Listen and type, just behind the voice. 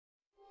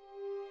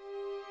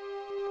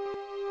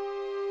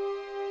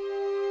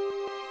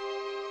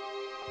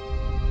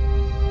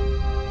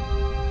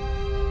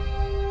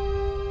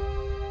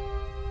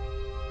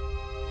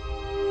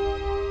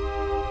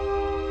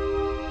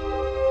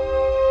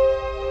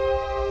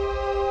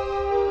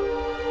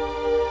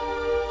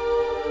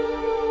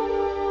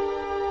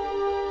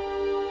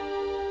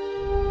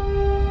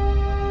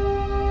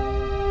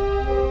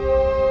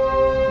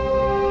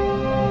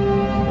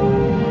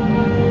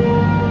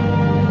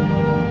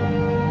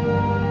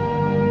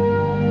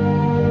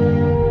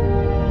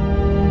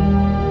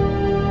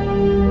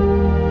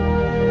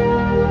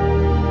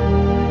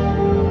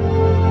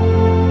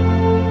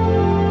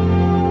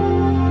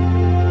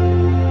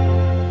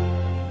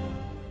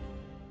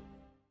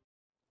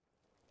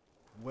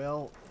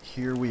Well,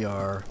 here we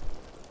are,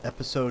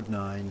 episode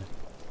 9,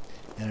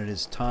 and it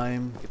is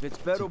time to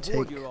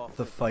take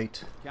the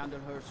fight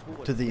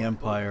to the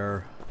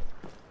Empire.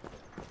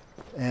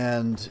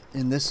 And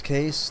in this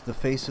case, the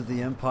face of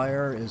the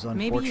Empire is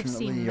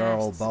unfortunately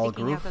Jarl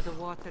Balgruuf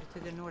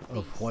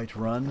of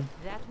Whiterun.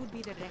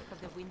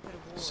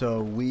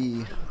 So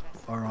we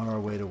are on our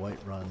way to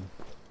Whiterun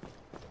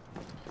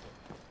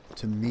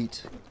to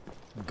meet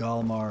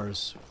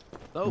Galmar's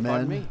men.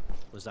 Pardon me.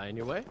 Was I in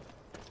your way?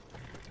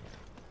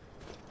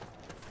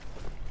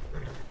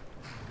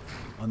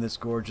 On this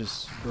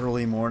gorgeous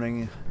early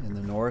morning in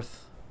the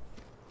north.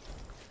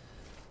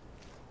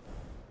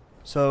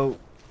 So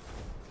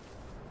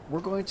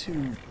we're going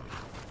to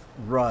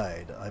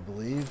ride, I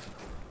believe.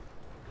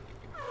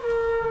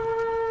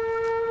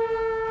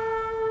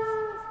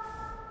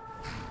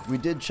 We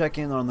did check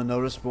in on the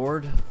notice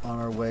board on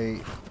our way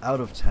out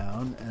of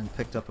town and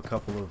picked up a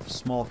couple of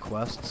small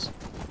quests.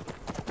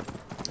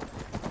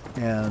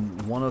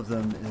 And one of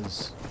them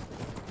is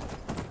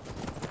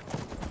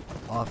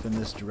off in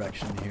this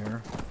direction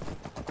here.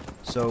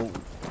 So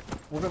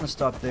we're going to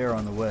stop there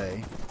on the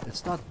way.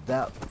 It's not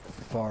that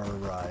far a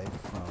ride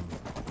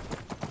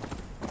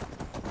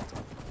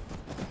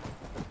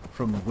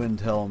from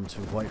Windhelm to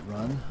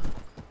Whiterun,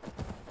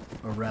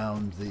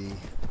 around the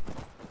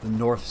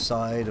north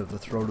side of the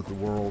Throat of the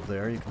World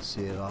there. You can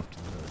see it off to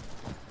the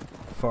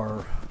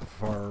far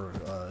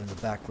in the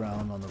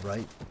background on the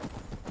right.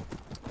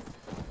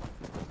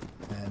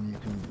 And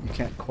you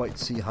can't quite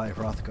see High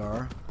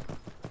Hrothgar.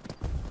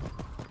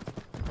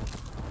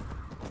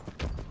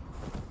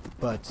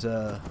 But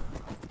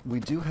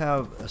we do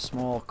have a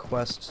small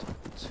quest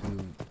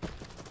to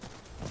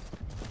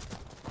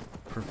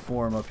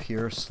perform up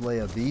here, slay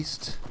a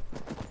beast,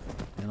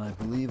 and I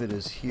believe it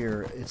is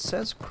here. It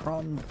says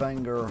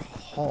Kronvanger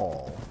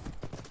Hall,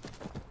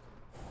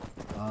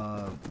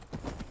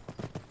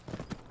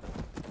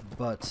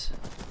 but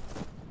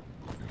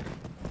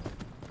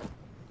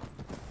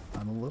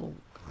I'm a little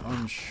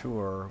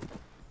unsure.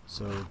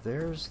 So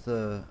there's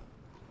the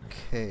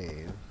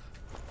cave.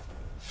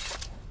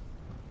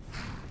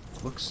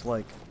 Looks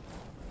like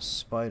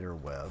spider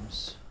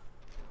webs.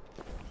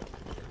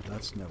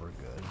 That's never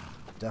good.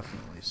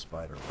 Definitely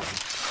spider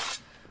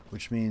webs.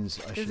 Which means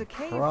I should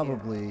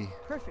probably... Here.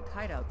 Perfect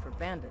hideout for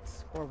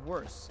bandits, or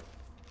worse.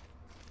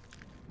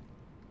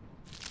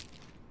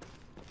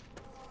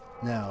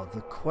 Now,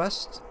 the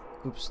quest...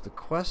 Oops, the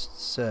quest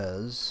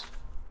says...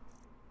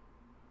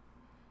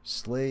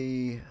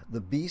 Slay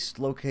the beast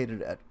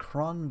located at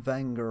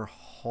Kronvanger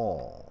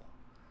Hall.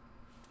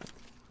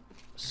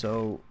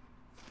 So...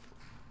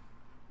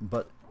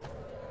 But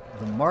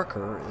the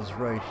marker is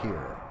right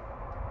here.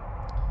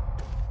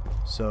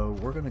 So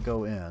we're going to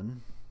go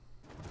in.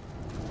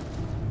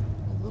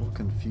 A little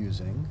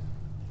confusing.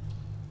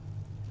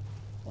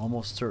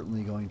 Almost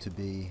certainly going to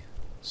be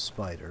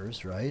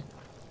spiders, right?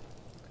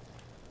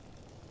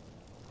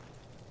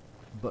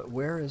 But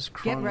where is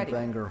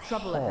Kronvanger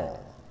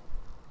Hall?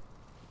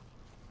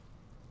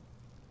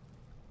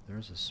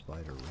 There's a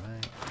spider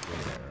right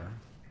there.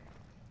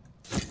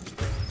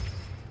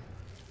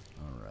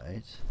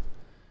 Alright.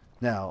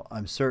 Now,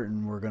 I'm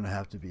certain we're going to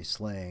have to be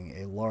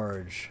slaying a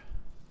large...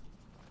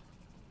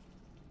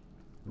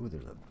 Ooh,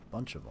 there's a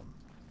bunch of them.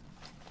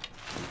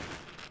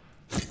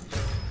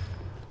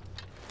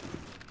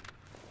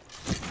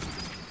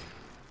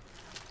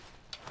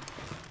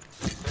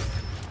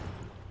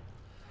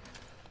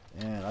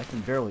 And I can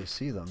barely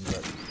see them,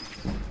 but...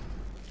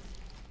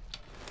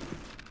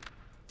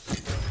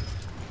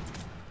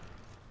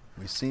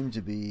 we seem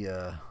to be...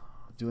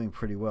 doing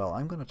pretty well.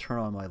 I'm going to turn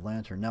on my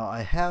lantern. Now,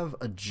 I have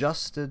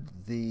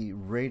adjusted the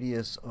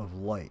radius of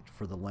light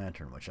for the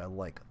lantern, which I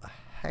like a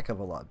heck of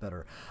a lot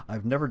better.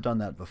 I've never done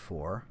that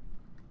before,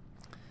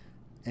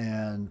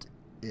 and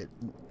it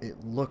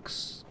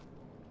looks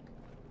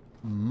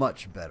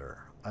much better.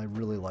 I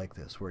really like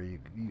this, where you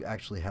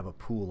actually have a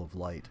pool of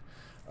light.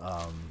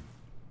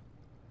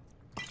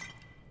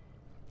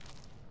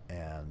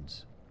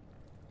 And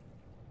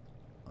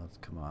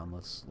come on,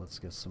 let's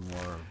get some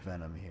more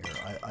venom here.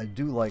 I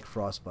do like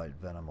frostbite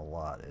venom a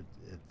lot.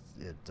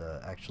 It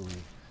actually,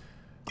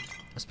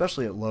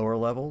 especially at lower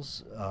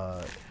levels,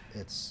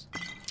 it's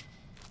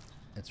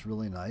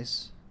really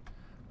nice.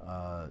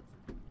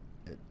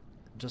 It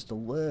just a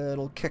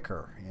little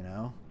kicker, you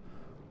know.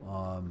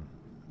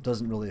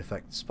 Doesn't really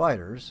affect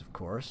spiders, of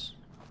course.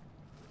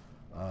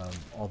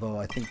 Although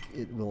I think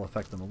it will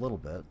affect them a little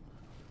bit.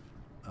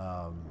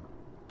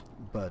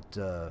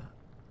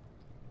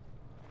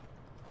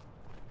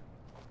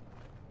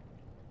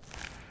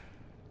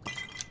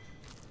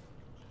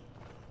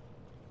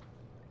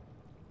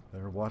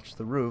 Better watch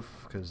the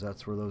roof, because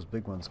that's where those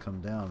big ones come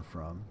down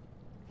from.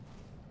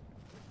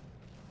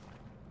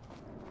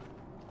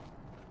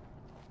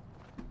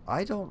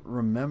 I don't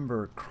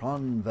remember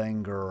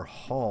Kronvanger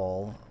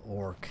Hall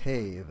or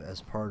Cave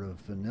as part of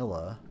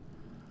Vanilla.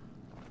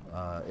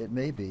 It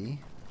may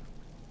be.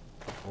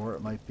 Or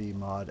it might be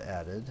mod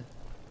added.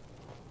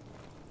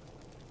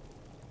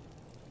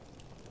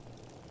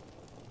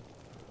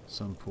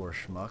 Some poor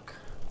schmuck.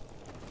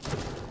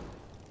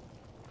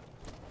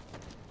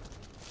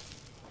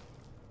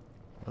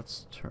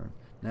 let's turn.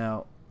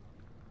 Now,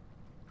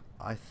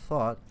 I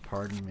thought,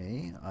 pardon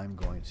me, I'm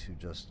going to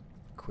just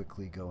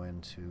quickly go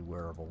into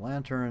wearable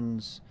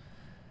lanterns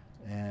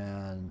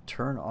and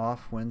turn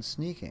off when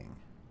sneaking.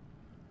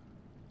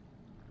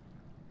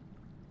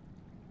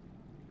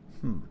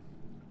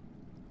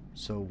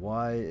 So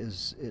why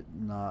is it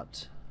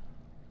not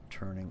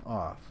turning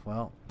off?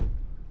 Well,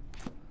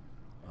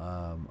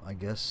 I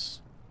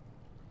guess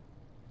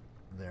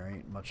there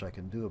ain't much I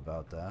can do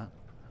about that.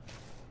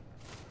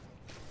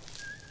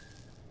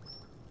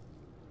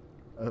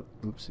 Oh,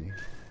 oopsie.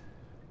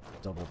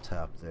 Double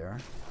tap there.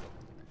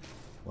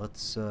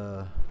 Let's,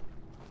 I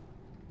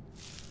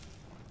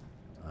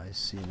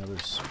see another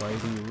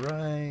Spidey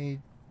right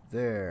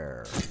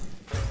there.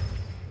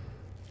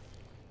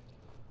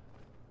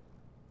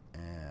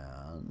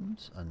 And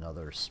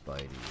another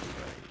Spidey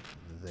right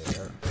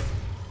there.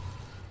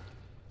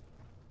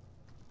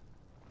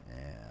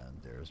 And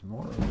there's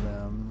more of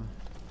them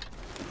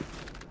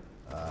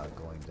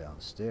going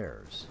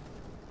downstairs.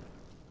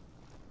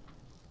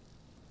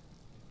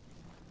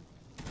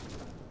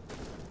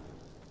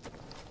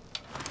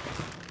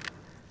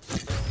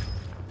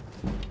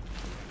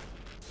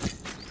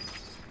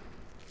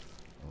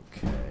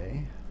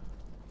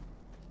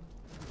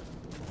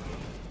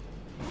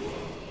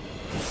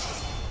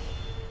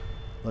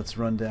 Let's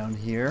run down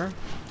here.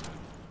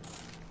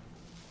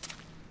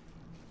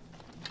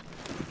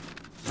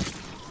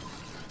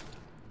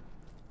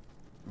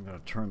 I'm going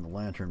to turn the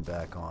lantern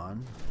back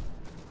on.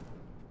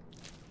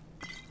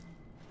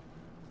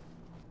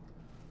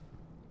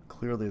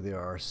 Clearly there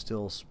are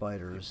still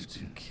spiders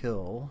to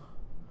kill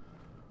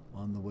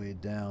on the way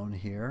down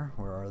here.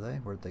 Where are they?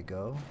 Where'd they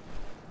go?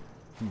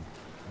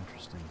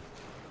 Interesting.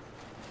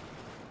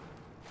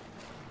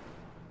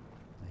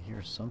 I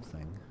hear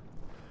something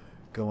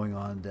going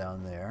on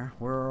down there.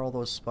 Where are all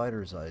those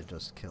spiders I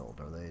just killed?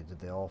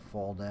 Did they all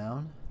fall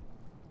down?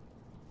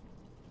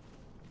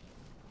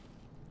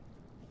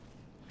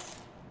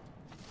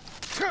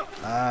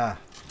 Ah!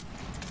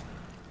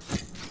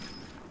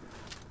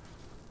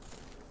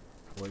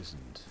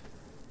 Poisoned.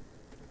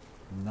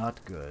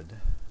 Not good.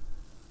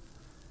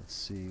 Let's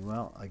see.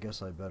 Well, I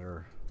guess I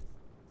better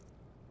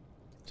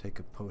take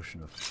a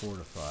potion of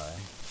Fortify.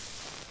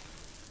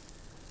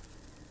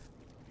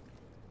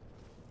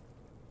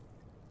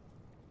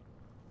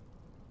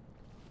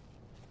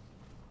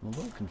 I'm a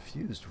little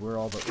confused where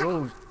all the...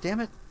 Oh,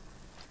 damn it!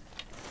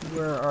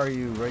 Where are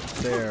you? Right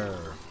there.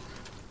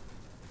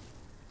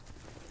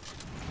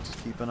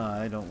 Just keep an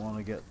eye. Don't want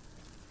to get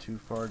too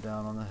far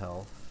down on the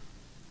health.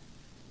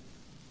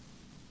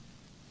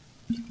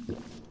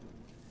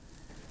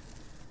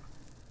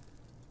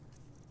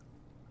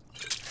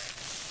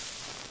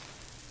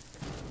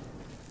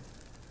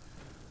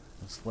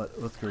 Let's let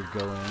Uthgerd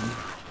go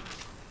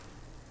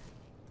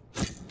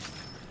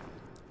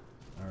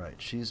in. Alright,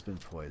 she's been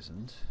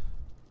poisoned.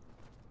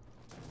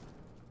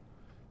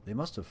 They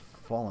must have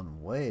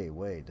fallen way,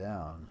 way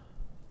down.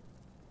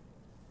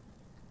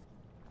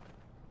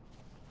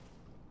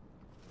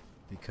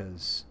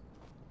 Because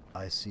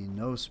I see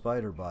no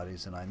spider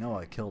bodies, and I know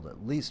I killed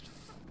at least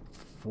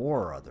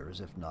 4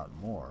 others, if not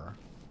more.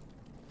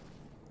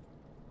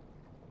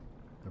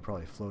 They're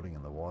probably floating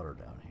in the water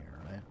down here,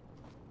 right?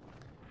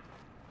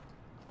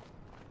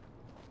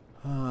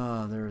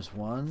 Ah, there's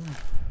one.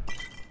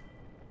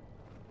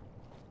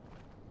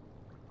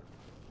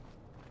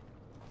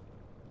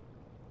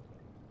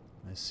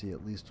 I see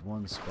at least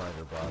one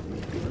spider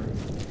body here.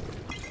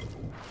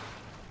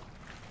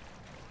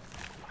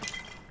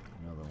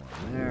 Another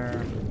one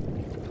there.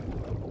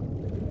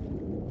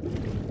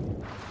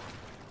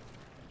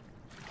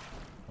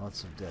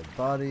 Lots of dead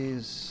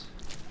bodies.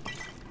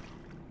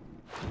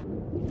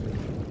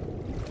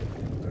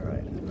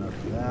 Alright, enough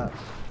of that.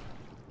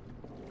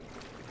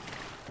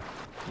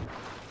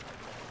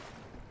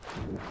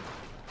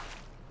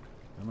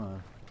 Come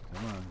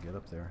on, get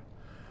up there.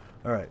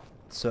 Alright.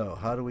 So,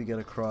 how do we get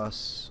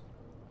across?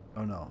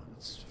 Oh no,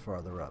 it's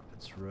farther up.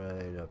 It's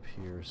right up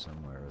here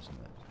somewhere, isn't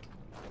it?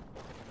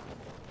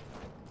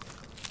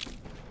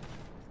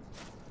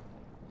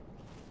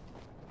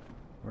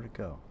 Where'd it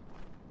go?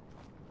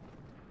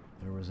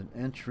 There was an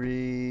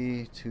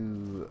entry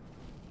to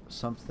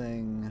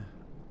something.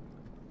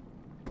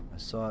 I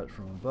saw it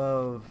from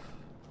above.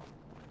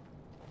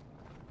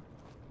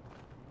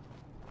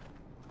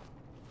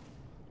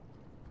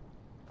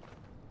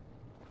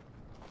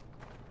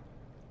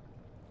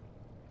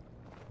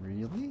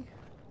 Really?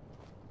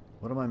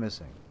 What am I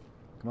missing?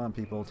 Come on,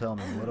 people, tell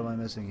me. What am I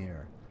missing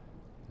here?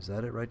 Is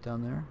that it right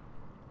down there?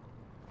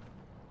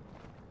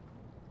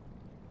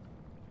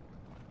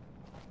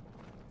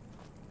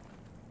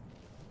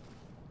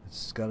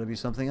 It's got to be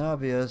something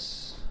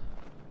obvious.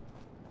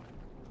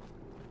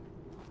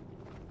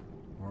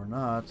 Or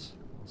not.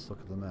 Let's look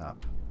at the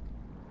map.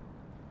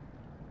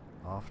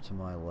 Off to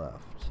my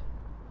left.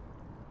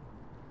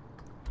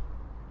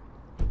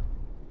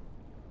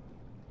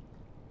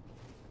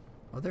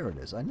 Oh, there it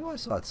is. I knew I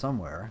saw it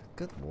somewhere.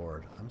 Good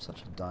lord. I'm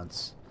such a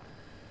dunce.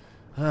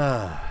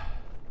 Ah.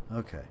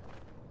 Okay.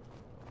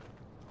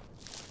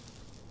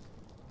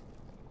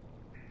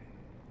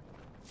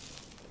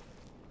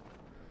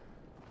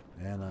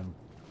 And I'm...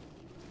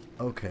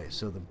 Okay,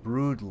 so the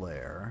brood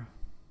lair...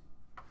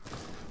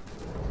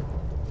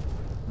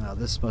 Now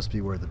this must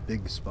be where the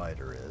big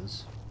spider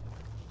is.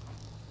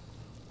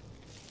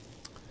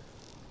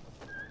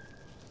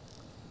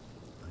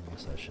 I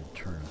guess I should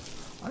turn...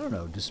 I don't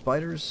know, do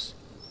spiders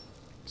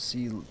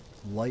see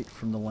light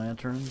from the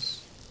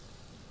lanterns?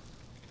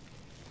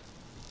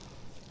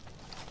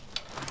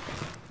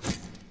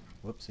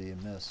 Whoopsie, I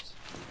missed.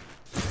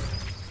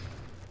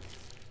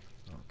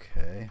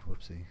 Okay,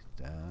 whoopsie.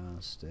 Down,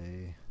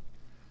 stay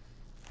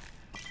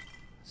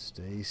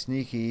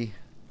sneaky.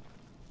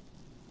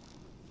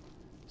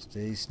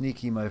 Stay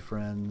sneaky, my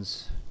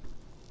friends.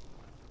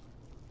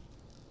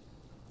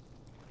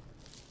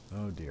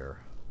 Oh dear.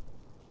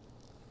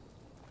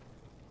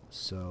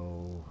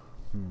 So,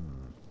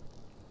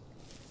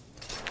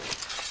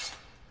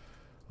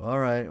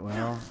 Alright,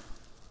 well.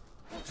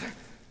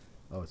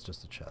 Oh, it's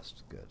just a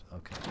chest. Good,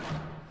 okay.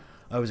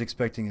 I was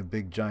expecting a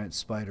big giant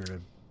spider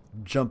to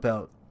jump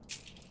out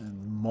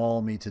and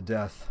maul me to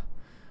death.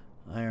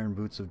 Iron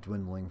boots of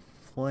dwindling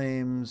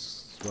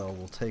flames. Well,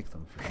 we'll take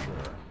them for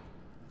sure.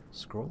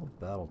 Scroll of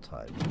Battle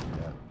Tide. What did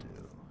that do?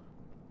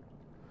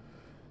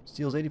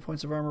 Steals 80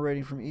 points of armor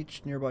rating from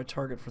each nearby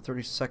target for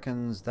 30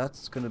 seconds.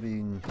 That's going to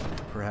be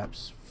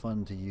perhaps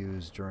fun to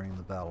use during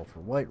the battle for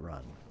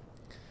Whiterun,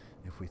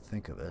 if we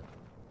think of it.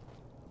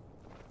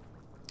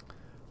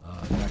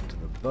 Back to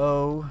the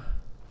bow.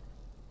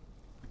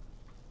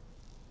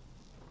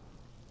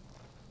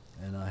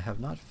 And I have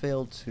not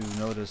failed to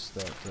notice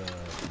that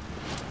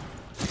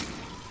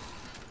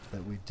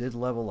that we did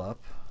level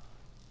up.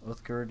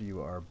 Uthgerd,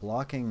 you are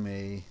blocking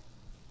me.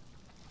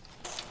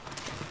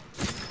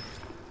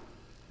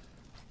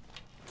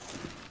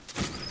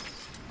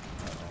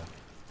 Uh-oh.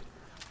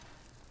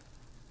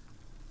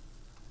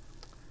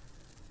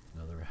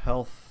 Another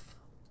health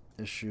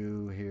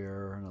issue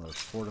here. Another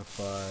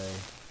fortify.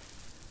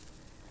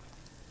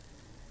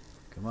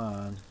 Come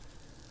on.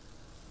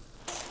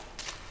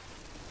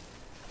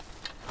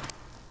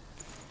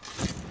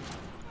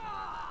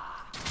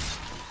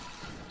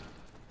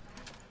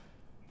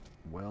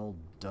 Well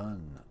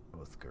done,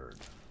 Uthgerd.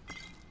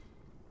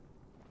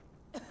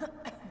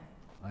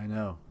 I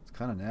know. It's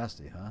kind of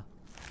nasty, huh?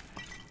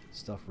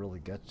 Stuff really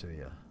gets to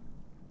you.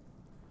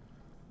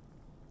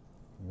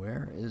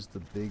 Where is the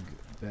big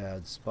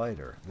bad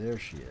spider? There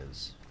she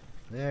is.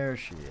 There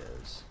she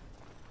is.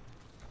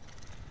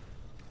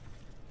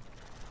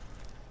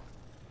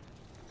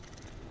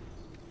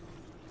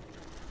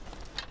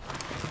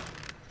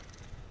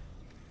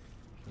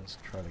 Let's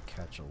try to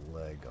catch a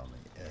leg on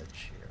the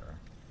edge here.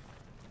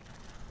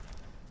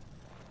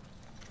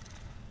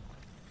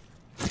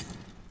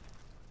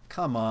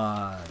 Come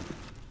on.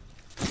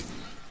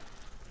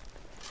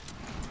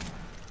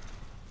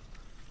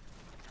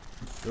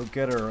 Go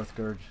get her,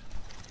 Uthgerd.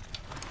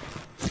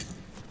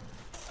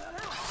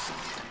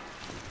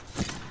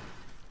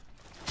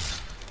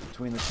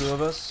 Between the two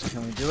of us,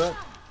 can we do it?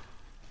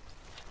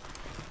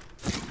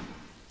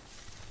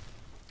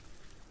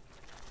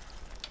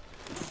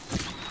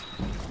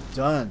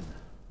 Done.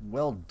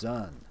 Well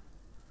done.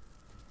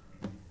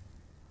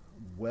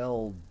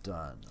 Well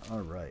done.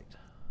 All right.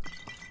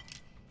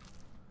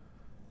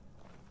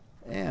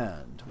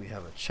 And we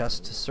have a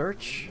chest to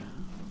search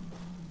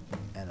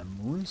and a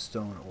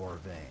moonstone ore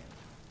vein.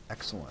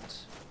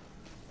 Excellent.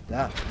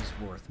 That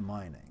is worth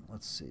mining.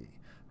 Let's see.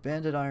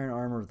 Banded iron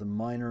armor of the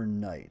miner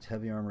knight.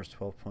 Heavy armor is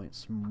 12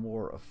 points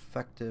more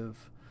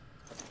effective.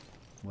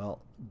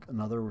 Well,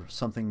 another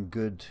something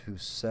good to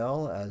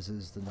sell, as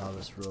is the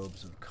novice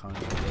robes of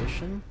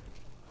conjuration.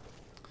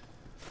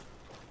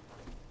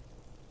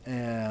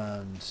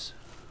 And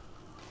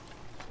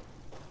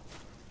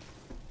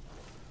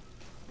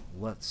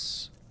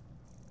let's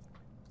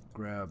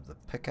grab the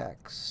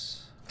pickaxe.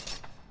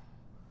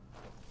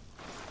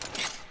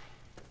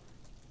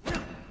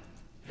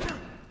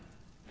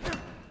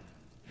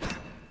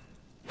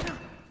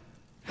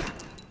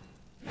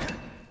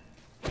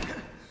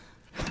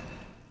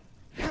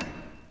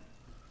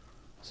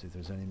 See if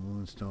there's any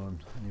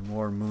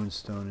more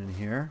moonstone in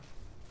here.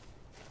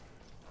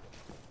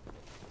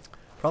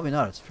 Probably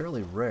not, it's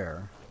fairly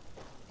rare.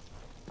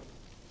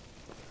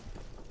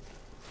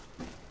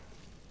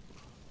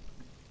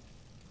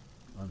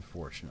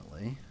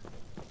 Unfortunately.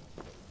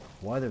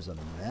 Why there's a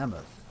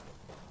mammoth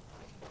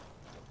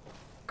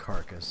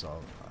carcass,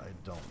 I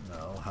don't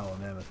know how a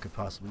mammoth could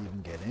possibly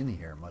even get in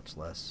here, much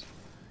less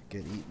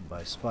get eaten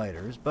by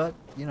spiders, but,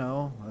 you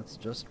know, that's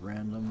just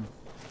random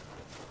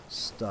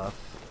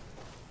stuff.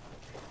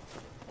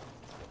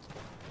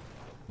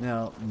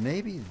 Now,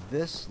 maybe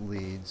this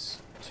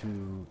leads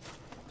to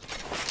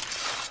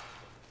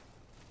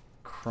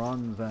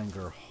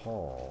Kronvanger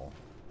Hall.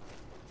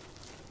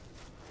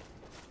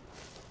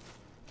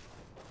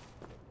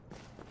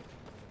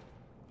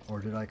 Or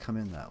did I come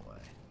in that way?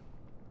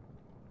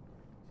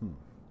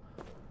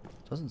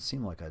 Doesn't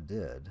seem like I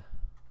did.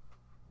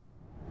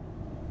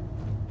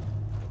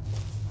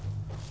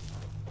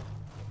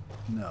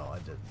 No, I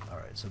didn't.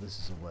 Alright, so this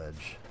is a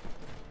ledge.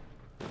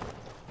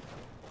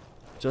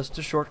 Just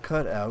a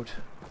shortcut out.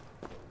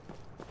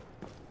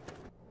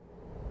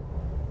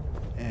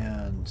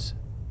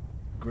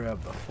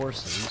 grab the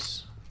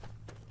horses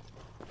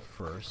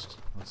first.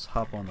 Let's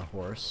hop on the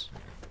horse.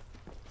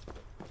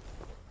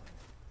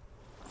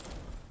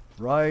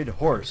 Ride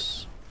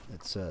horse,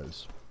 it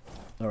says.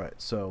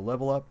 Alright, so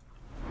level up.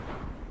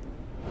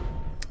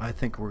 I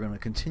think we're going to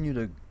continue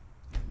to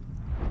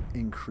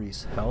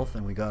increase health,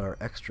 and we got our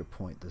extra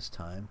point this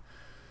time.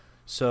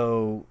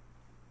 So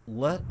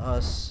let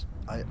us...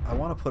 I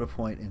want to put a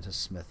point into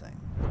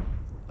smithing,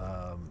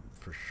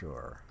 for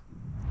sure,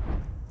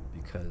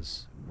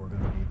 because we're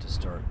going to need to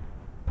start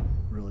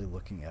really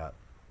looking at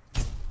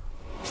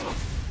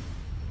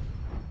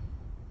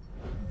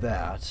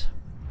that.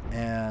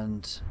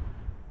 And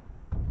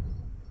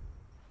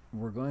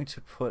we're going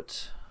to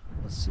put...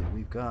 Let's see,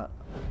 we've got...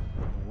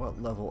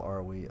 What level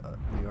are we?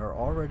 We are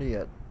already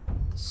at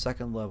the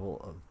second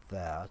level of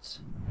that.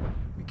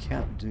 We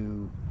can't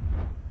do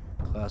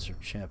Class of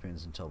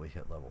Champions until we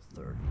hit level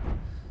 30.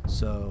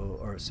 So,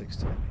 or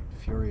 60. I mean,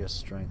 Furious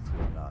Strength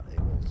we're not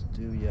able to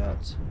do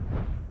yet.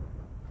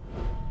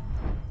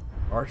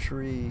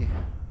 Archery,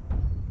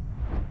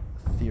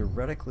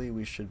 theoretically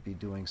we should be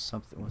doing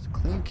something with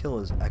Clean Kill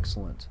is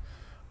excellent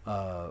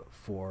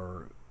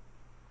for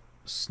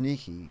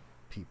sneaky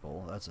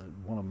people. That's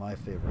one of my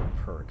favorite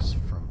perks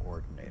from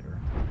Ordinator.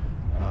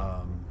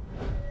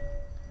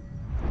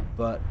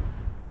 But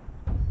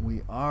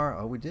we are...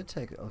 Oh, we did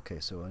take... Okay,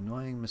 so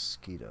Annoying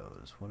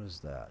Mosquitoes. What is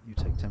that? You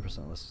take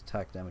 10% less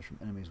attack damage from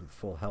enemies with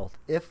full health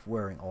if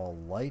wearing all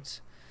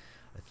light.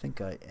 I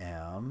think I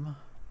am.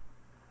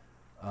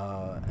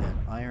 And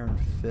Iron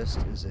Fist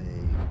is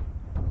a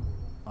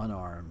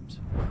unarmed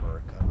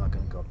perk. I'm not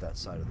going to go up that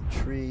side of the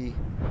tree.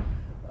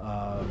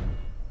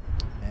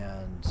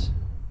 And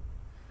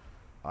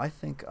I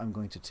think I'm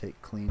going to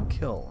take Clean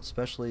Kill,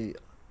 especially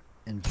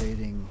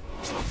invading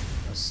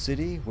a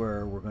city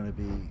where we're going to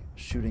be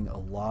shooting a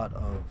lot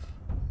of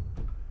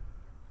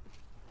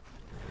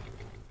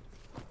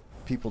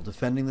people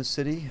defending the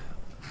city,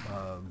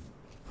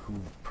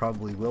 who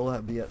probably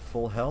will be at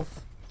full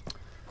health.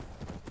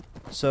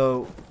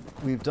 So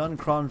we've done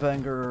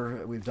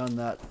Kronvanger, we've done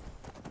that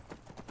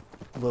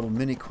little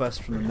mini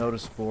quest from the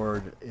notice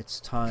board. It's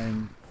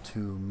time to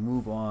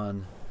move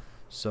on,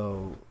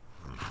 so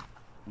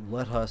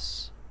let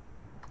us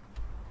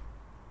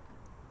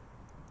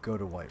go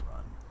to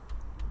Whiterun.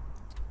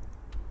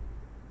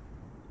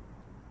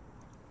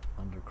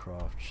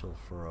 Undercroft,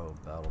 Chilfurrow,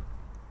 Battle,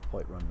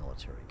 Whiterun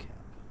Military Camp.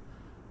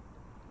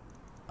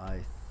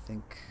 I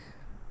think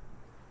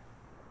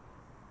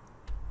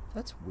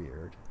that's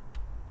weird.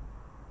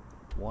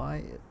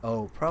 Why?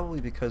 Oh,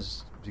 probably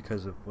because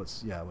of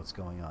what's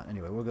going on.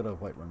 Anyway, we'll go to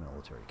Whiterun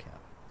Military Camp.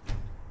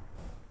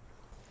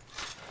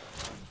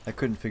 I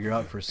couldn't figure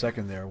out for a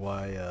second there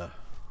why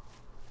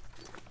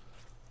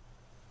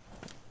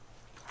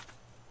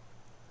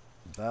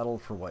Battle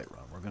for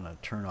Whiterun. We're gonna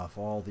turn off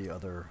all the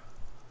other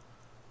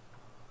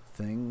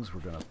things. We're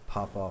gonna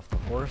pop off the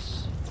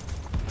horse,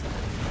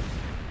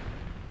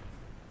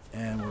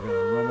 and we're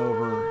gonna run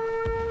over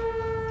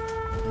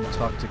and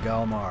talk to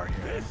Galmar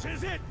here. This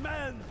is it,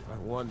 man! I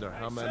wonder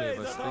how many of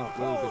us think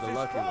we'll be the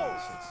lucky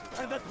ones.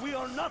 And that we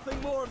are nothing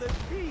more than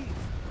thieves,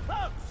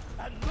 thugs,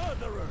 and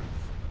murderers.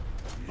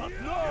 But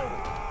no!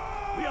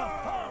 We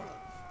are farmers.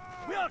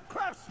 We are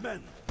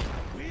craftsmen.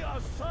 We are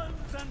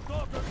sons and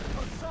daughters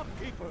of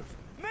shopkeepers,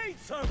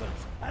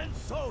 maidservants, and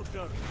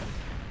soldiers.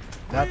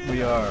 That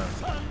we are.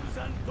 Sons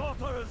and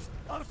daughters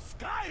of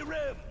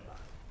Skyrim.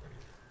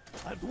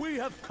 And we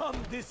have come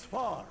this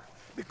far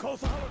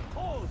because our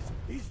cause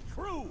is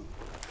true.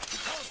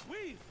 Because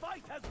we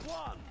fight as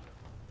one.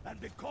 And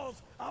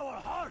because our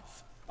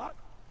hearts are...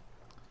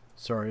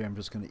 Sorry, I'm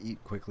just going to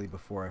eat quickly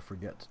before I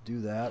forget to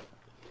do that.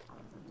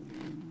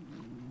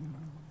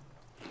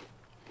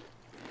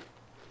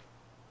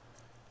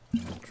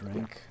 And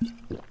drink,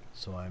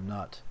 so I'm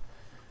not...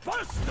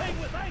 Bursting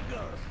with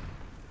anger!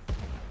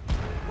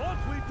 What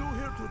we do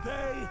here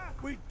today,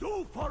 we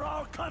do for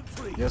our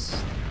country.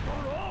 Yes.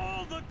 For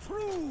all the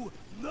true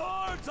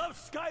Lords of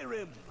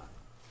Skyrim.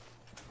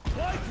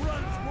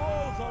 Whiterun's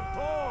walls are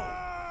tall,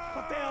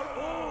 but they are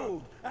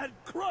old and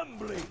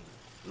crumbling,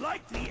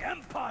 like the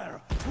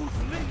Empire whose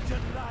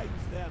legion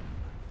lines them.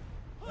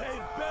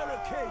 They've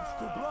barricades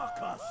to block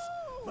us,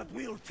 but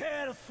we'll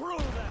tear through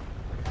them,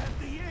 and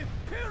the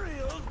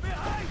Imperials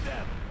behind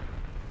them.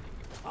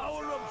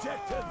 Our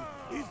objective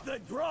is the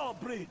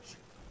drawbridge.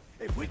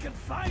 If we can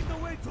find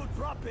a way to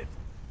drop it,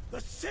 the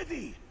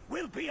city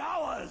will be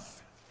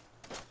ours.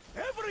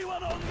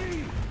 Everyone on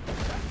me!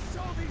 Let's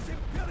show these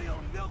Imperial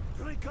milk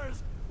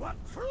drinkers what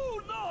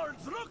true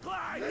Lords look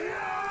like!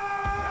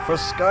 For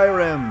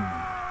Skyrim!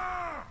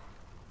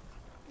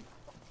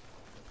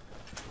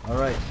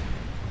 Alright.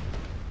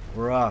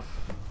 We're off.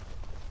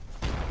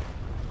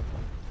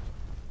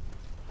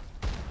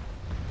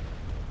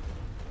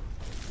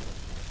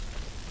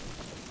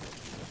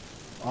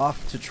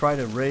 Off to try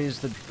to raise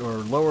the, or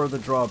lower the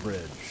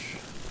drawbridge.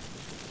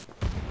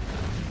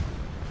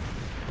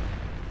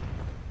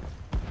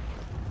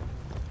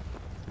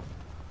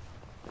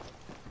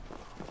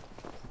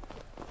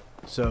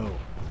 So,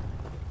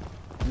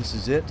 This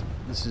is it.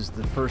 This is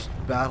the first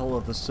battle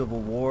of the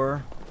Civil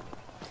War.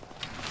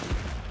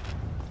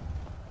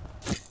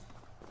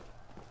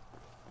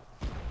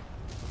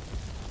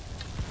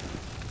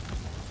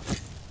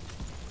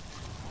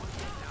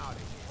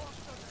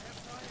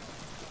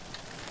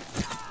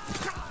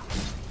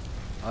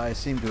 I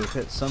seem to have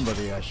hit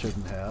somebody I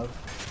shouldn't have.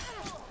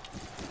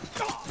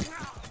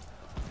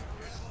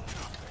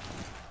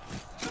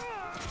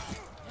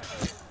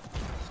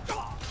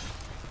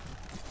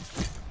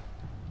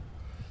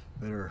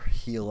 Better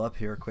heal up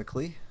here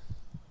quickly.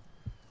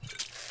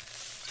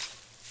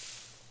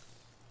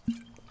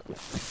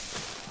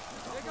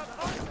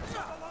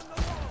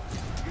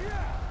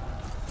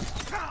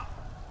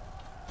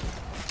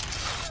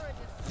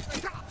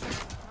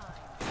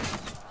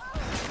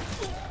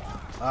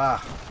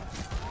 Ah.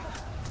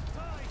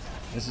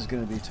 This is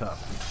going to be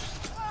tough.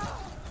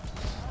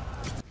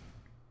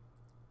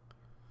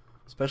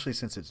 Especially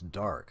since it's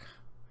dark.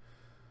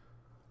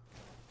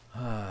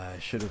 I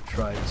should have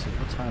tried to...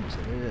 What time is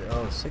it?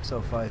 Oh,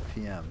 6:05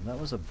 p.m. That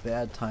was a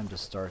bad time to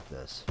start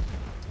this.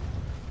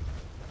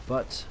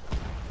 But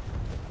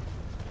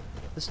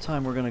this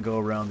time we're going to go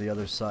around the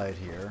other side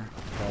here.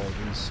 Follow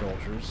these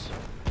soldiers.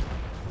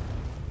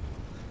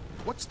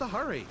 What's the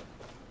hurry?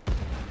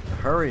 The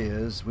hurry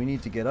is we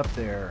need to get up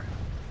there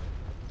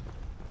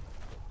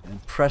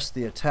and press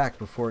the attack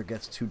before it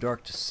gets too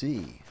dark to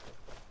see.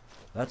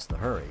 That's the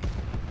hurry.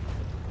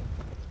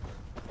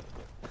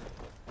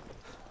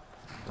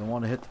 Don't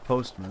want to hit the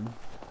postman.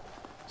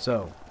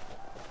 So,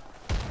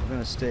 we're going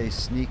to stay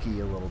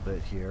sneaky a little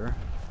bit here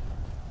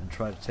and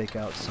try to take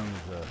out some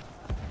of the...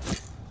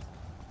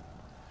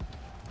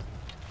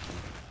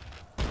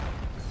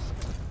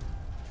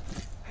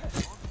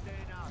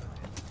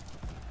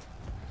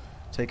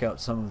 Take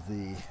out some of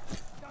the...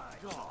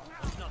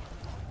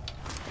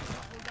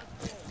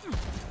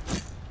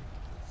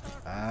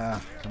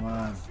 Ah, come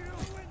on.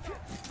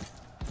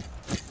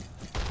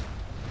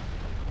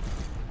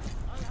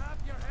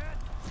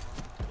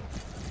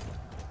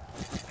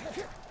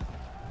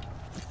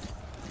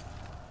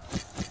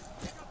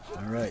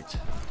 Alright.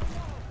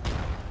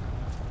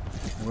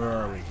 Where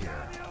are we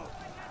here?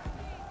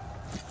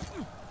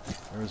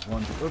 There's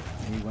one. Oop,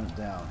 he went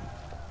down.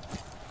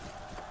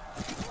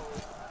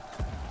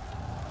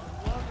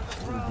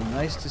 It would be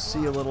nice to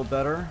see a little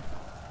better.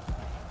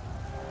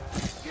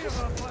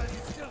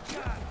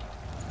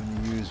 I'm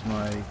going to use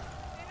my...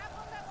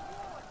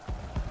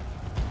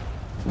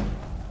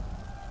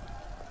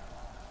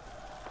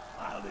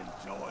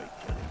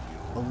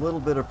 a little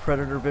bit of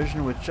predator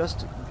vision, which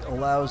just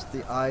allows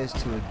the eyes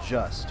to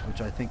adjust,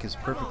 which I think is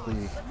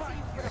perfectly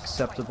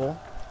acceptable.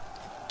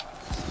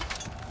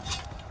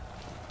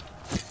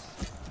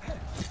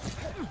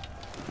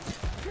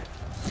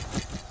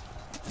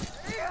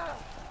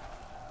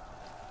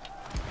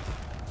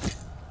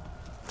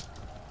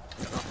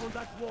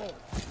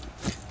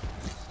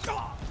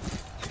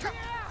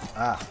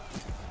 Ah.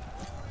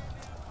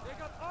 They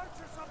got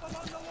archers up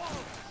along the wall.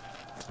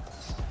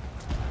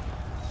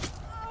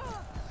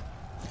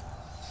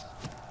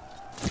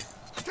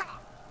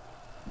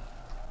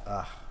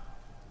 Ah.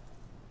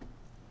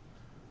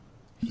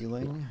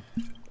 Healing.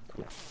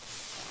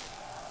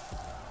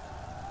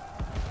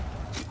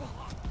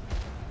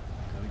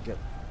 Gotta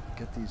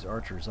get these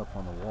archers up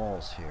on the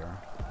walls here.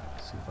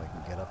 See if I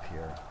can get up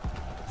here.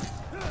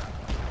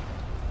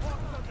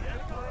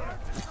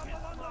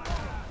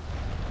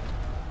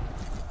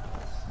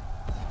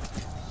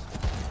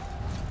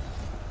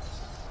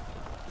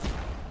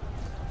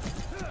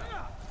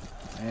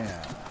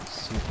 And let's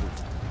see if we...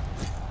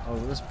 Oh,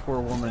 this poor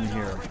woman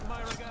here.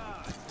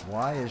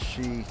 Why is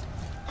she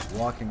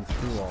walking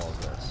through all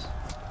of this?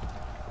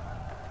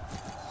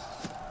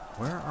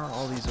 Where are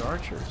all these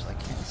archers? I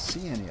can't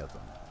see any of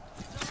them.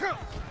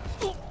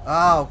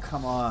 Oh,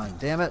 come on.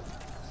 Damn it.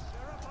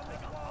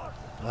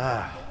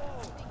 Ah.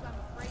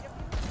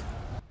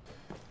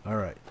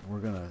 Alright, we're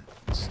gonna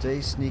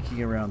stay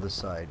sneaking around the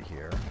side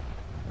here.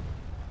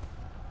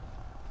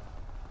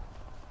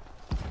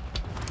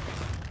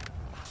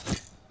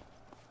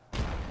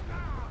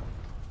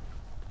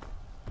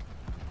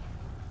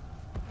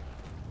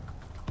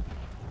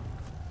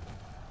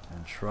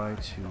 And try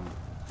to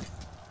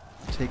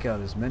take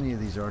out as many of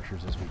these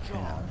archers as we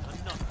can.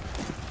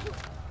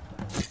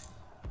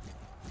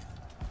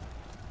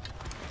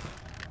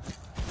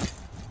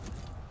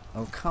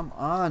 Oh, come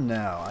on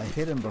now. I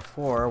hit him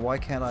before. Why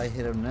can't I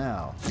hit him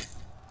now?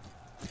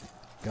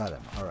 Got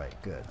him.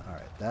 Alright, good.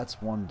 Alright,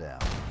 that's one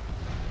down.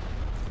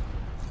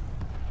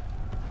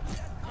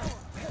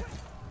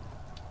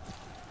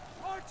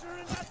 Archer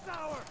in that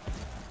tower.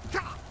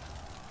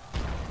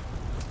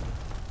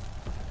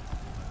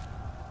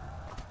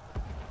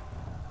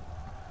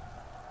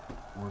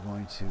 We're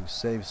going to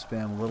save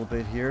spam a little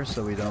bit here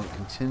so we don't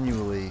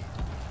continually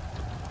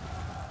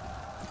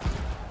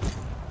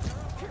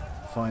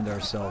find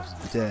ourselves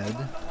dead.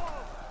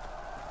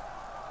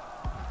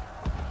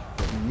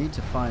 But we need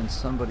to find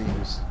somebody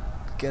who's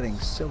getting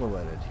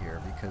silhouetted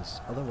here,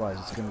 because otherwise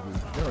it's going to be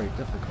very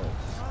difficult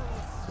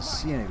to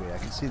see anybody. I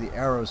can see the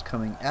arrows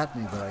coming at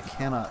me, but I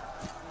cannot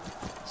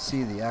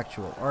see the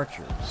actual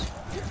archers.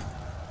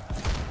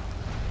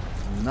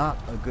 Not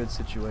a good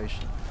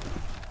situation.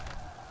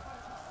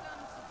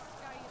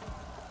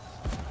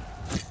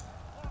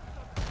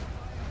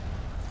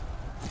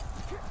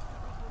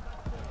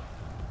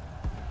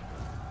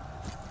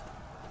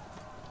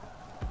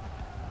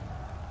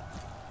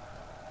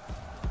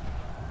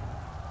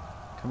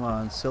 Come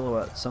on,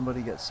 silhouette.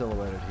 Somebody get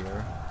silhouetted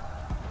here.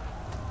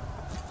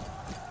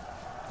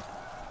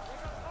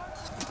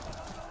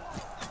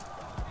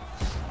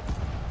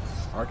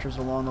 Archers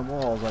along the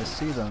walls, I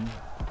see them.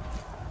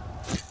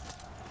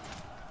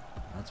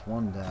 That's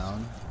one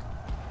down.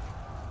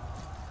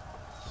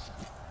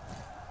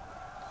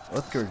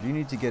 Uthgerd, you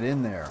need to get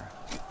in there.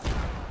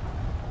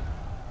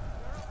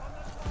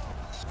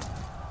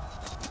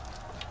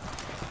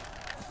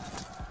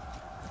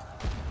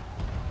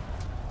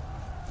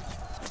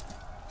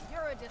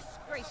 You're a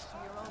disgrace to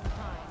your own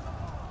kind.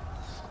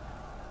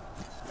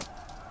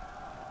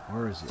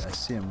 Where is he? I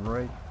see him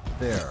right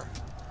there.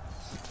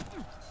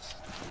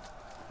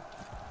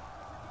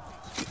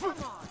 Come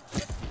on,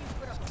 let's see you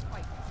put up a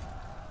fight.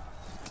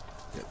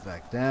 Get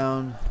back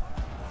down.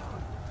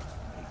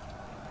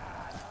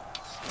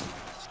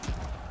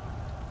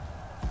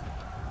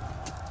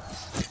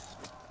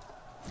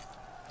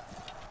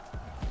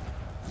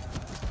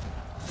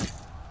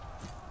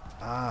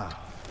 Ah.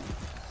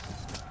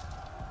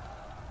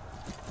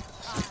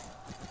 I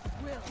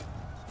will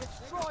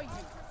destroy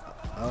you.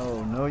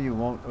 Oh, no you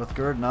won't,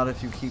 Uthgerd. Not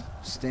if you keep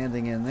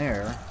standing in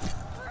there.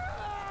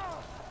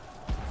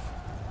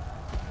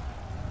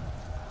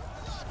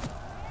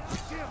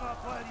 Give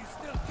up while you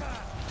still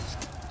can.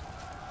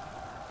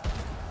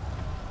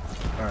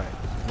 Alright,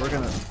 we're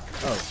gonna...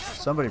 Oh,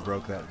 somebody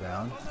broke that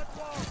down.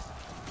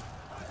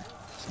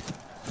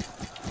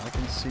 I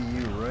can see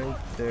you right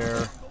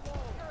there.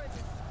 You're a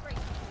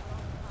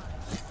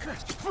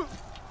disgrace to your own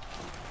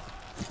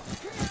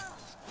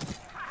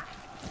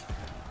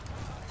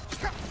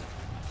kind.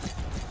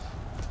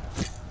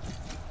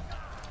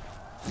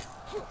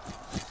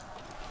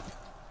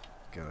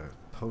 Got a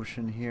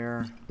potion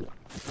here.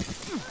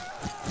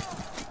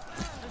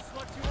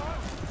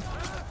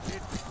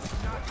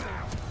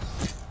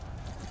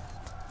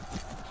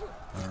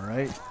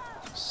 Alright,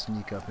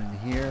 sneak up in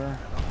here.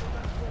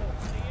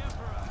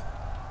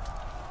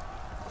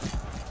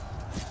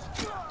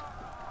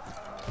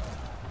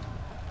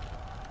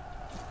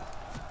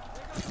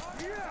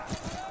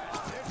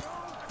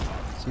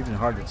 It's even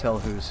hard to tell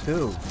who's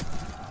who.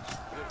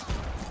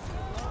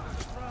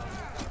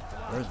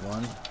 There's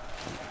one.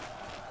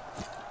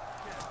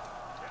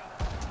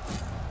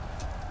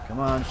 Come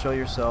on, show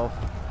yourself.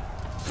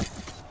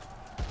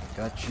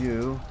 Got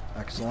you.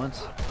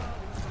 Excellent.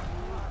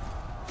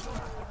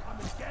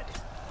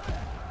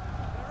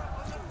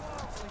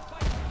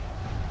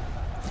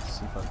 Let's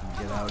see if I can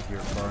get out here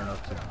far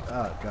enough to...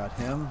 Ah, got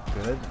him.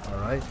 Good.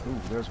 Alright. Ooh,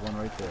 there's one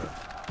right there.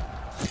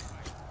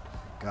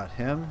 Got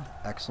him.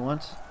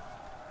 Excellent.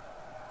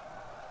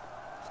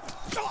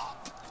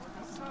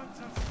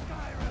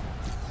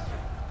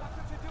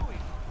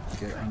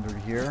 Get under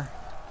here.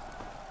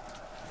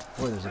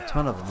 Boy, there's a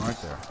ton of them,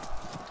 aren't there?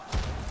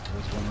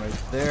 There's one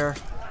right there.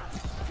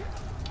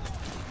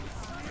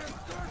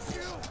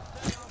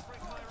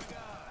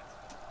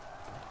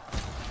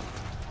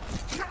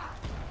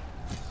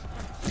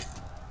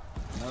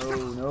 No,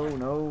 no,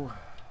 no.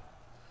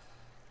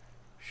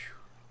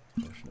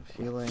 Potion of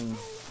healing.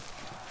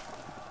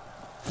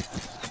 That's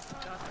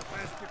the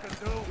best you can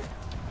do.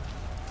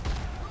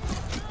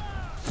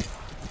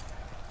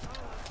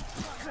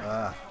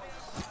 Ah.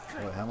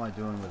 Boy, how am I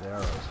doing with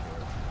arrows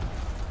here?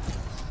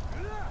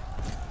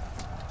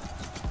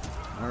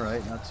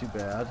 Alright, not too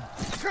bad.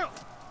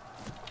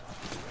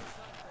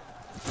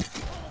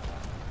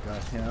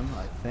 Got him,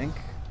 I think.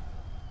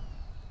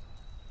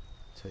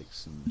 Take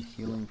some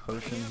healing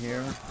potion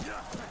here.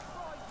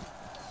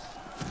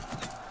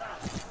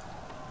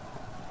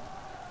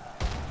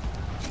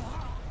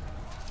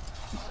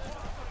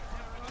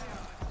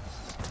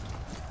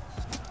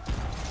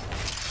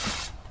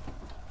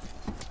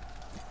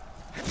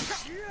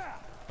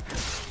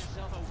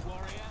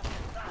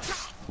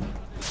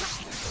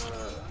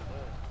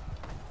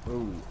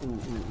 Ooh, ooh,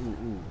 ooh, ooh,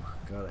 ooh.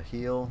 Gotta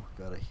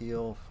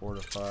heal,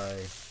 fortify,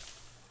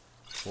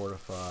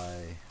 fortify.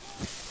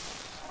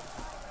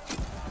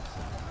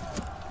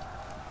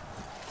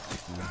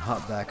 And then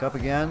hop back up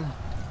again.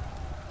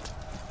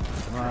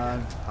 Come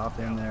on, hop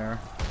in there.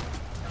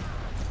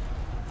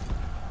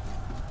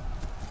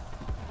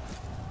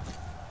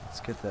 Let's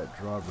get that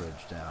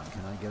drawbridge down.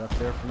 Can I get up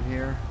there from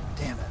here?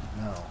 Damn it,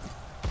 no.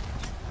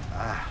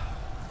 Ah.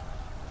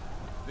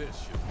 This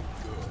should be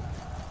good.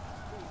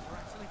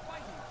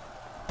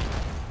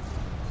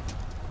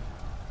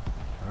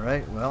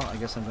 Alright, well, I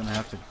guess I'm going to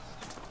have to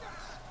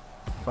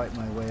fight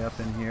my way up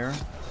in here.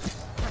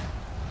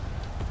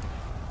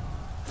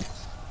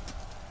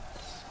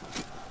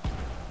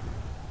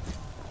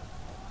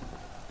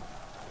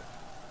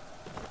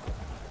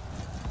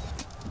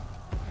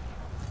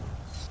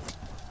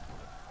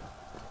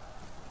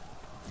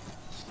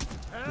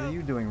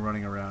 you doing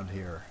running around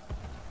here?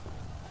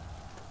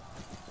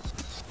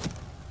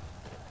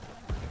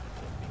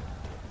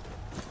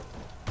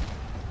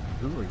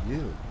 Who are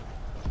you?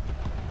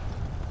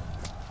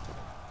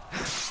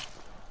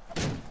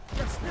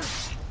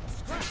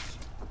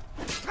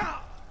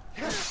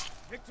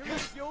 Victory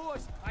is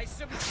yours. I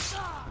submit.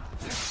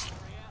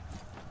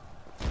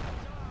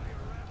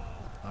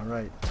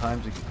 Alright,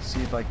 time to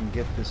see if I can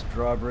get this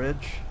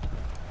drawbridge.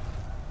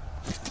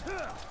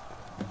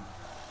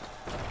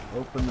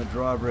 Open the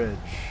drawbridge.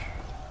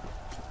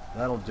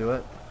 That'll do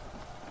it.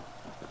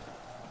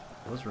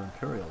 Those are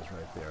Imperials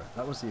right there.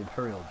 That was the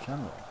Imperial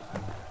General.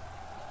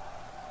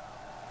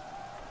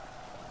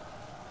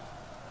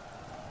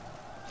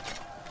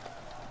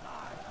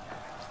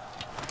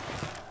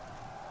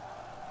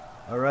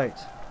 Alright.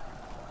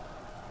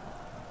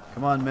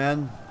 Come on,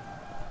 men.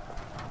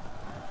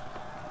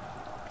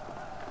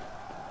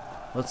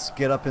 Let's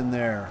get up in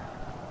there.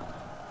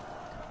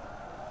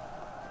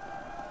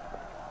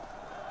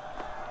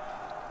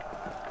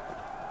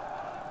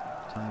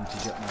 Time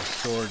to get my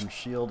sword and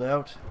shield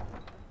out.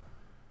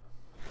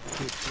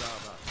 Good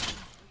job.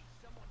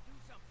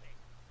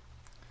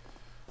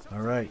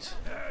 Alright.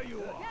 There you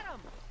are. Get him!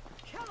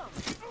 Kill him!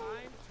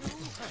 Time to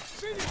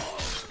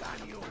Finish.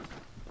 Daniel.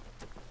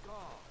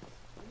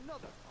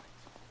 another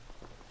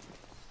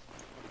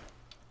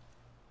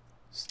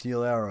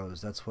Steel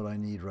arrows, that's what I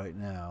need right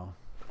now.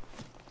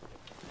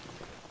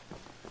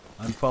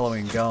 I'm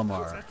following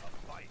Galmar.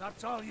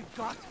 That's all you've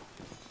got?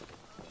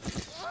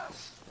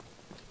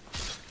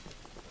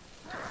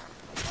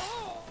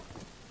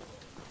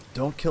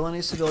 Don't kill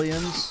any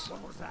civilians,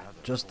 What was that?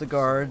 just the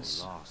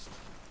guards. Lost.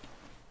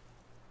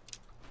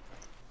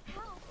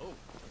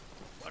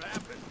 What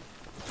happened?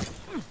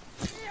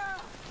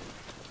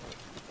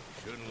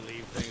 Shouldn't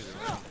leave things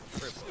around to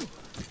trip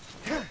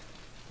over.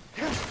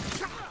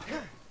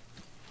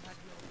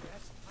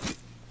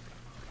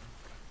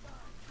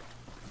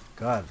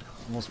 God,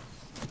 almost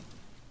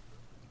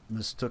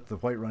mistook the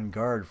Whiterun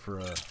Guard for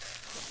a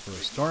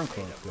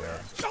Stormcloak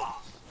there.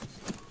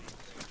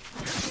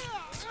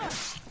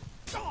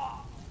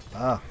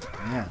 Ah,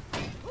 man.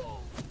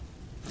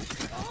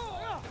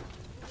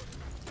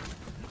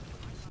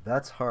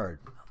 That's hard.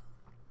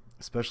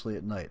 Especially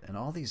at night. And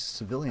all these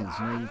civilians,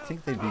 you know, you'd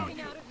think they'd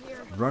be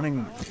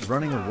running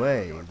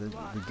away.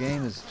 The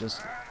game is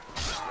just...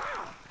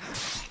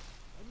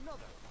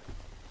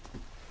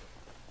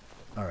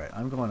 Alright,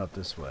 I'm going up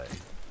this way.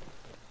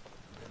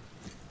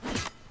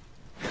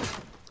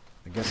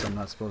 I guess I'm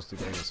not supposed to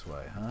go this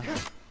way, huh?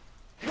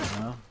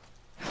 No?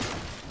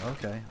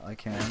 Okay, I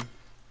can.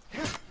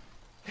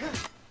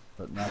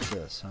 But not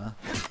this, huh?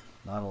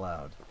 Not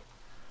allowed.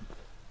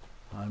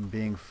 I'm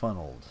being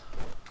funneled.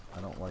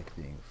 I don't like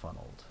being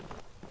funneled.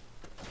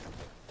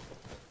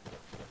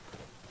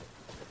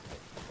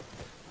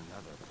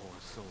 Another poor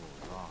soul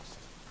lost.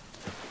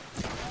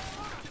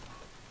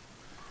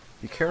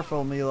 Be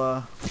careful,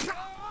 Mila.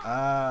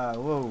 Ah,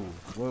 whoa,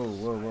 whoa,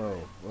 whoa,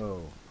 whoa,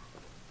 whoa.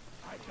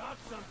 I got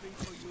something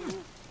for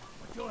you,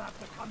 but you'll have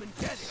to come and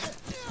get it.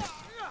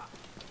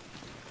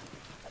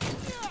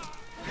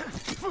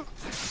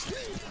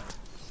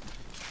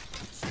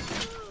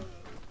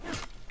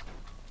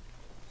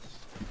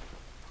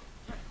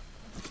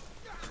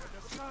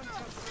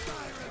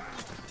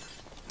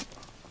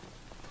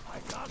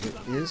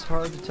 It is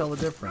hard to tell the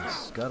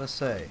difference, gotta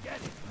say.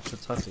 That's a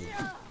toughie.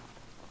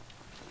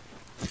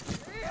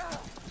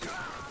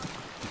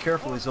 Be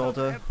careful,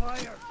 Isolde.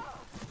 Empire.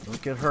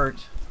 Don't get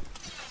hurt.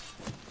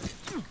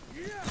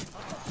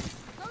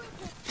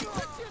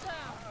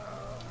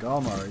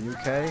 Galmar, are you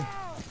okay?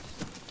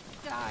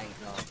 die.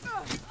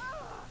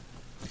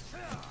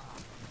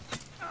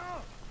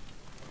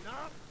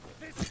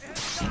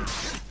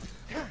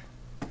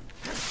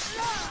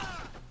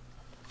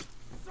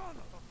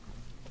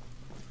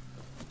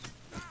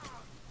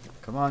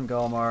 Come on,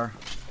 Galmar.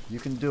 You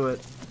can do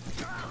it.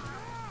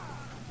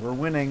 We're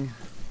winning.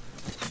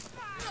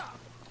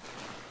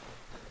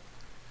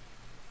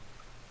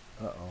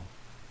 Uh-oh.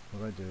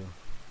 What'd I do?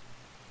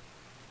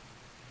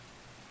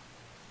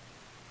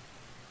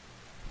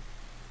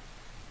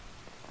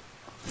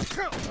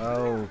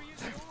 Oh.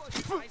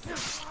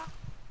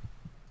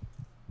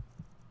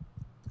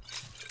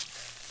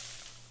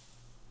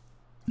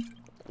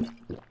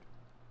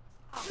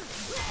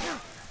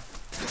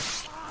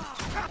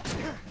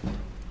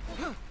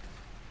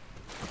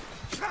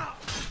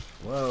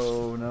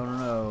 Whoa, no, no,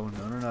 no,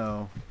 no, no,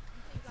 no,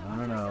 no,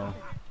 no, no.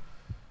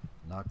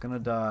 Not gonna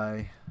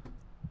die.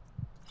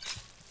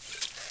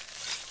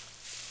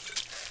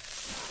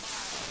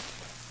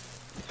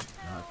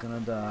 Not gonna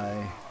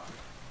die.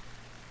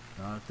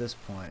 Not at this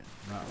point.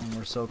 Not when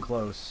we're so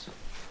close.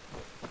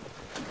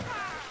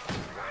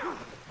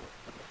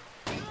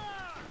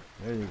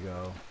 There you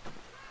go.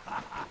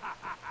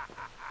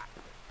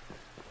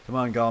 Come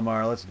on,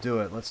 Galmar, let's do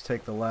it. Let's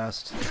take the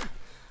last...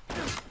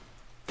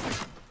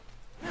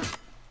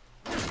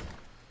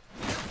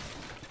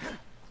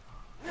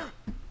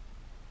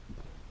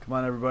 Come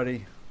on,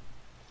 everybody.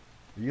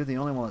 Are you the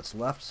only one that's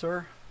left,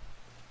 sir?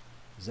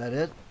 Is that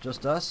it?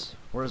 Just us?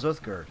 Where's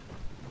Uthgerd?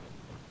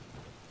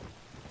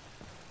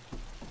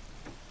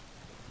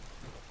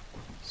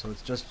 So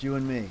it's just you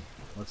and me.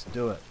 Let's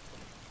do it.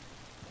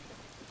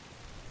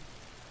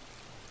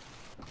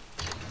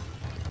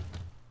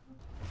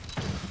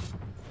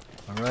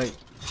 Alright.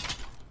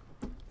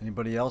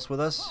 Anybody else with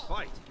us?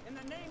 Fight! In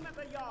the name of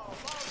the Jarl,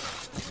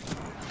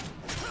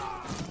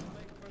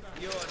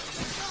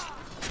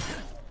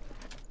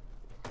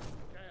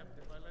 Damned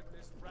if I let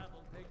this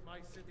rabble take my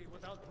city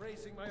without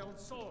raising my own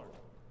sword.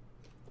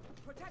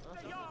 protect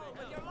the Jarl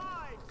with your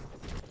lives!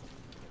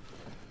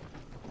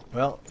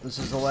 Well, this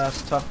is the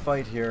last tough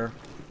fight here.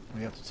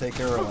 We have to take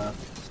Erlath.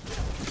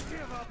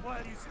 Give up while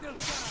you still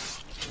can!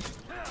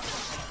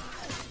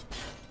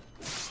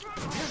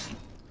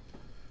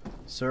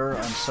 Sir,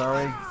 I'm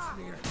sorry.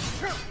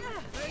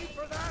 Ready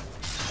for that?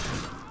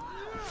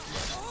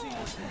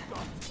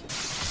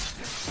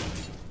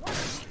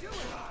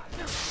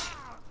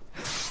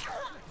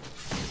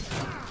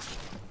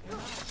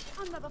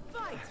 Another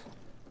fight!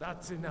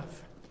 That's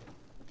enough.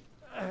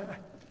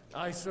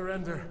 I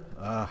surrender.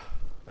 Ah,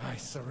 I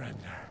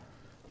surrender.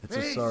 it's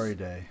a sorry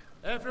day.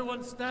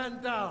 Everyone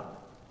stand down.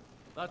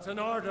 That's an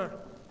order.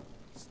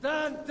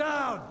 Stand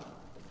down!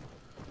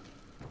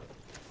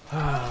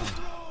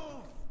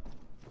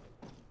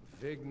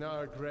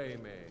 Vignar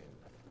Greymane.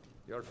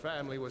 Your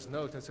family was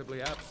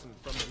noticeably absent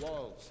from the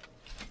walls.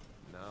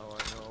 Now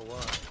I know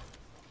why.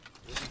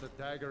 Didn't the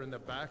dagger in the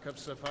back have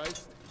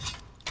sufficed?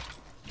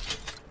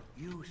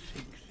 You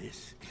think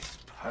this is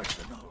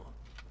personal?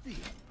 The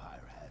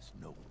Empire has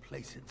no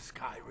place in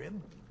Skyrim.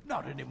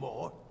 Not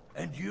anymore.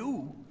 And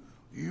you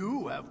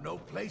have no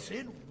place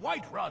in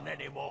Whiterun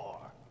anymore.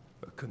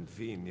 A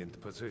convenient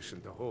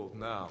position to hold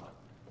now.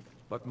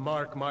 But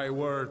mark my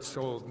words,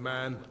 old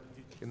man.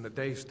 In the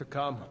days to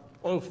come,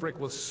 Ulfric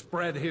will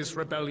spread his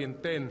rebellion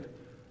thin.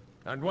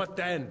 And what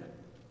then?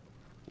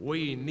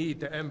 We need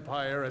the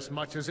Empire as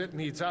much as it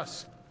needs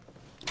us.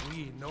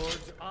 We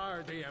Nords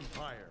are the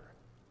Empire.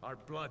 Our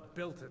blood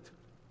built it.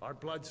 Our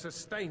blood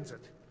sustains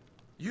it.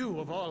 You,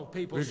 of all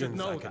people, should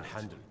know I can that.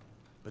 handle.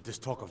 But this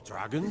talk of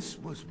dragons? This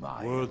was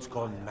my Words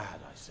gone mad,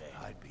 I say.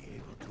 I'd be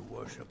able to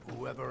worship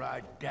whoever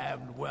I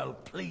damned well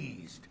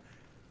pleased.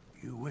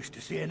 You wish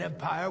to see an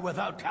empire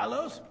without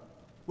Talos?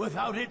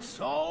 Without its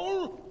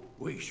soul?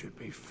 We should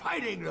be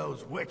fighting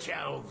those witch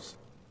elves,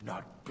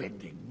 not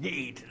bending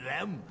knee to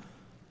them.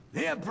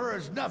 The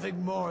Emperor's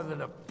nothing more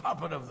than a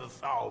puppet of the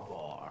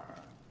Thalmor.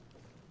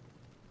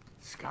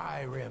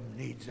 Skyrim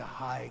needs a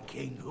High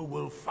King who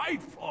will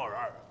fight for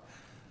her.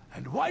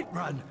 And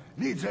Whiterun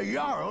needs a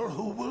Jarl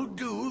who will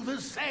do the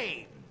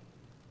same.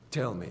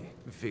 Tell me,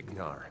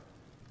 Vignar,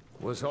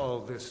 was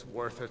all this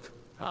worth it?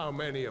 How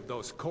many of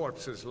those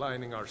corpses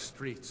lining our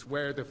streets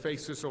wear the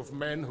faces of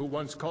men who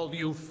once called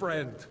you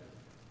friend?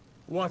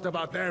 What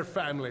about their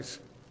families?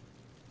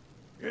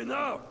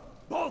 Enough!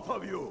 Both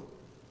of you!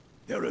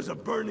 There is a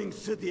burning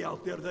city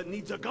out there that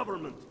needs a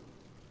government.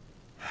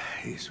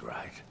 He's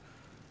right.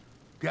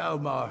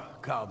 Galmar,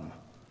 come.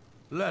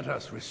 Let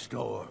us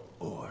restore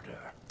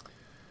order.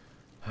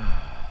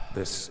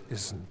 This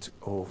isn't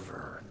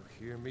over.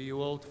 You hear me,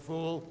 you old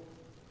fool?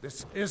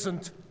 This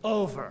isn't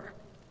over.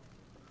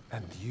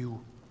 And you,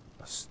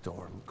 a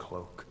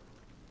Stormcloak.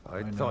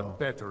 I know. thought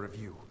better of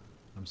you.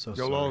 I'm so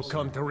You'll sorry, all sir.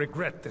 come to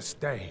regret this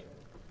day.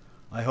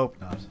 I hope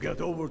not.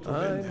 Get over to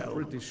I'm Vendhelm.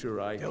 pretty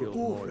sure I Tell killed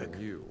more Ulfric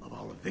than you. of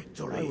our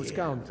victory. I was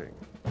counting.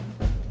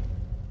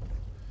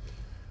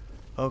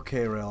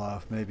 Okay,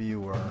 Ralof, maybe you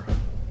were,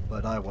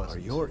 but I Are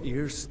wasn't. your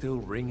ears still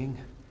ringing?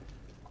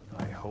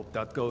 I hope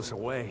that goes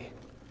away.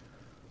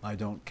 I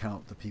don't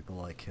count the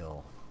people I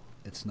kill.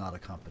 It's not a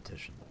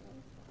competition.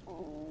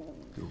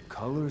 Do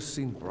colors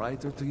seem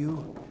brighter to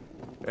you?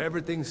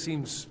 Everything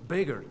seems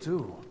bigger,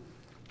 too.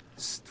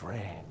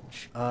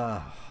 Strange.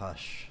 Ah,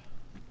 hush.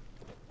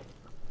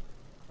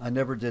 I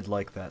never did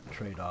like that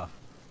trade-off.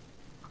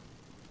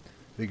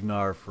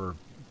 Vignar for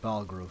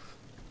Balgruf.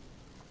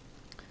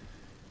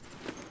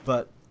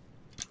 But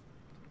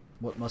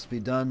what must be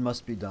done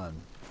must be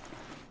done.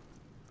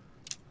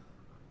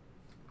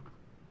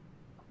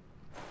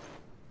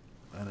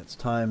 And it's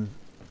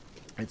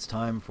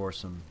time for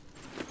some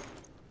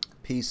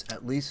peace,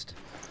 at least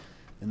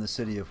in the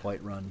city of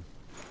Whiterun.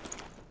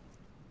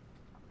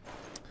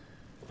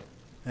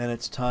 And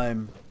it's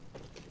time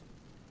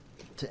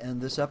to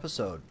end this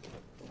episode.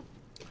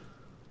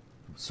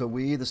 So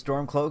we, the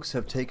Stormcloaks,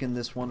 have taken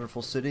this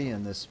wonderful city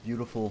and this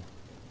beautiful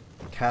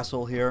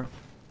castle here.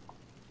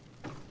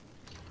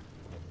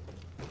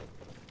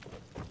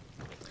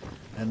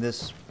 And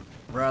this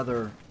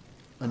rather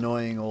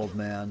annoying old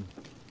man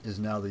is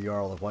now the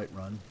Jarl of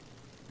Whiterun.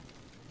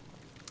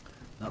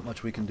 Not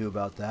much we can do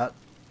about that.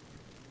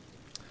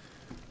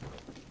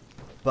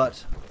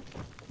 But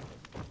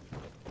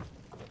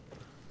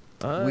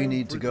we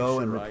need to go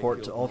and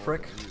report to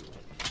Ulfric.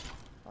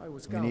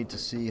 We need to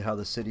see how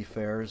the city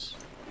fares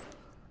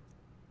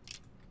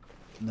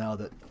now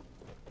that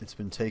it's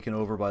been taken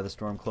over by the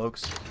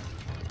Stormcloaks.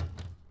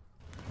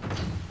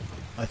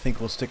 I think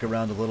we'll stick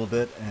around a little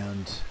bit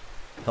and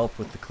help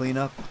with the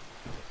cleanup.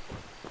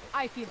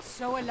 I feel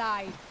so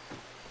alive.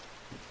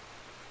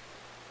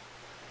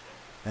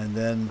 And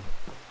then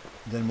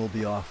we'll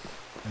be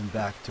off and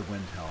back to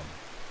Windhelm.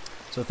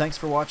 So thanks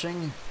for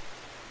watching.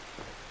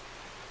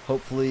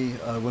 Hopefully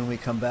when we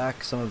come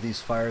back, some of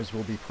these fires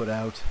will be put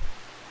out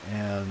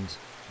and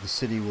the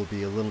city will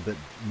be a little bit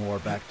more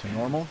back to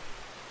normal.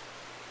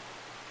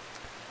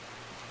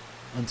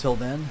 Until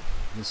then,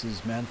 this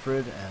is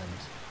Manfred and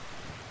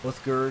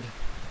Uthgerd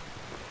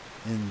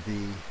in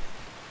the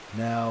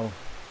now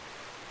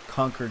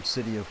conquered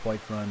city of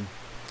Whiterun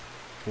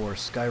for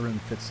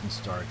Skyrim Fits and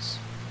Starts.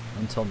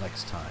 Until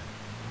next time.